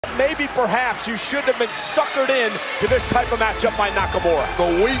maybe perhaps you shouldn't have been suckered in to this type of matchup by Nakamura.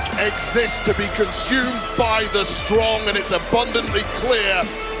 The weak exists to be consumed by the strong, and it's abundantly clear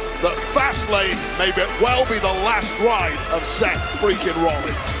that Fastlane may well be the last ride of Seth freaking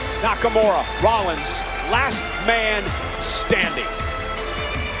Rollins. Nakamura, Rollins, last man standing.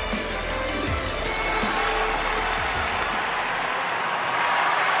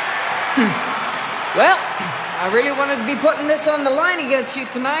 Well, I really wanted to be putting this on the line against you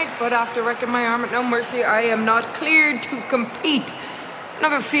tonight, but after wrecking my arm at No Mercy, I am not cleared to compete. I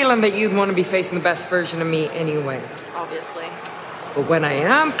have a feeling that you'd want to be facing the best version of me anyway. Obviously. But when I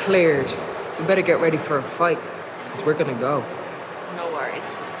am cleared, you better get ready for a fight, because we're going to go. No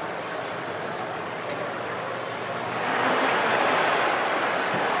worries.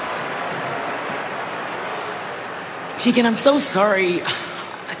 Tegan, I'm so sorry.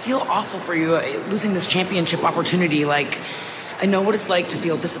 I feel awful for you losing this championship opportunity. Like, I know what it's like to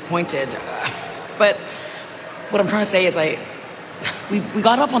feel disappointed. But what I'm trying to say is we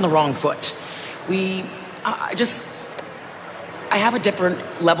got off on the wrong foot. I have a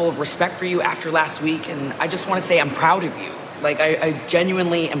different level of respect for you after last week, and I just want to say I'm proud of you. Like, I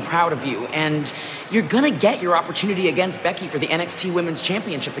genuinely am proud of you, and you're gonna get your opportunity against Becky for the NXT Women's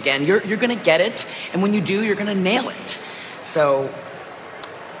Championship again. You're gonna get it, and when you do, you're gonna nail it. So,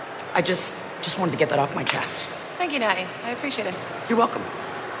 I just wanted to get that off my chest. Thank you, Natty. I appreciate it. You're welcome.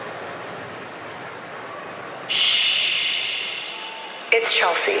 It's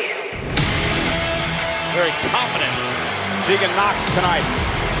Chelsea. Very confident. Tegan Knox tonight.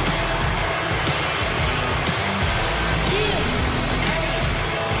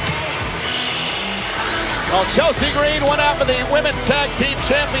 Well, Chelsea Green, one half of the Women's Tag Team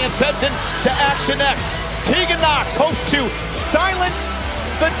Champions, heads into Action Next. Tegan Knox hopes to silence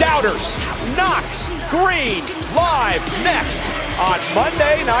the doubters. Knox Green live next on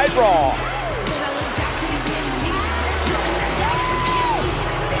Monday Night Raw.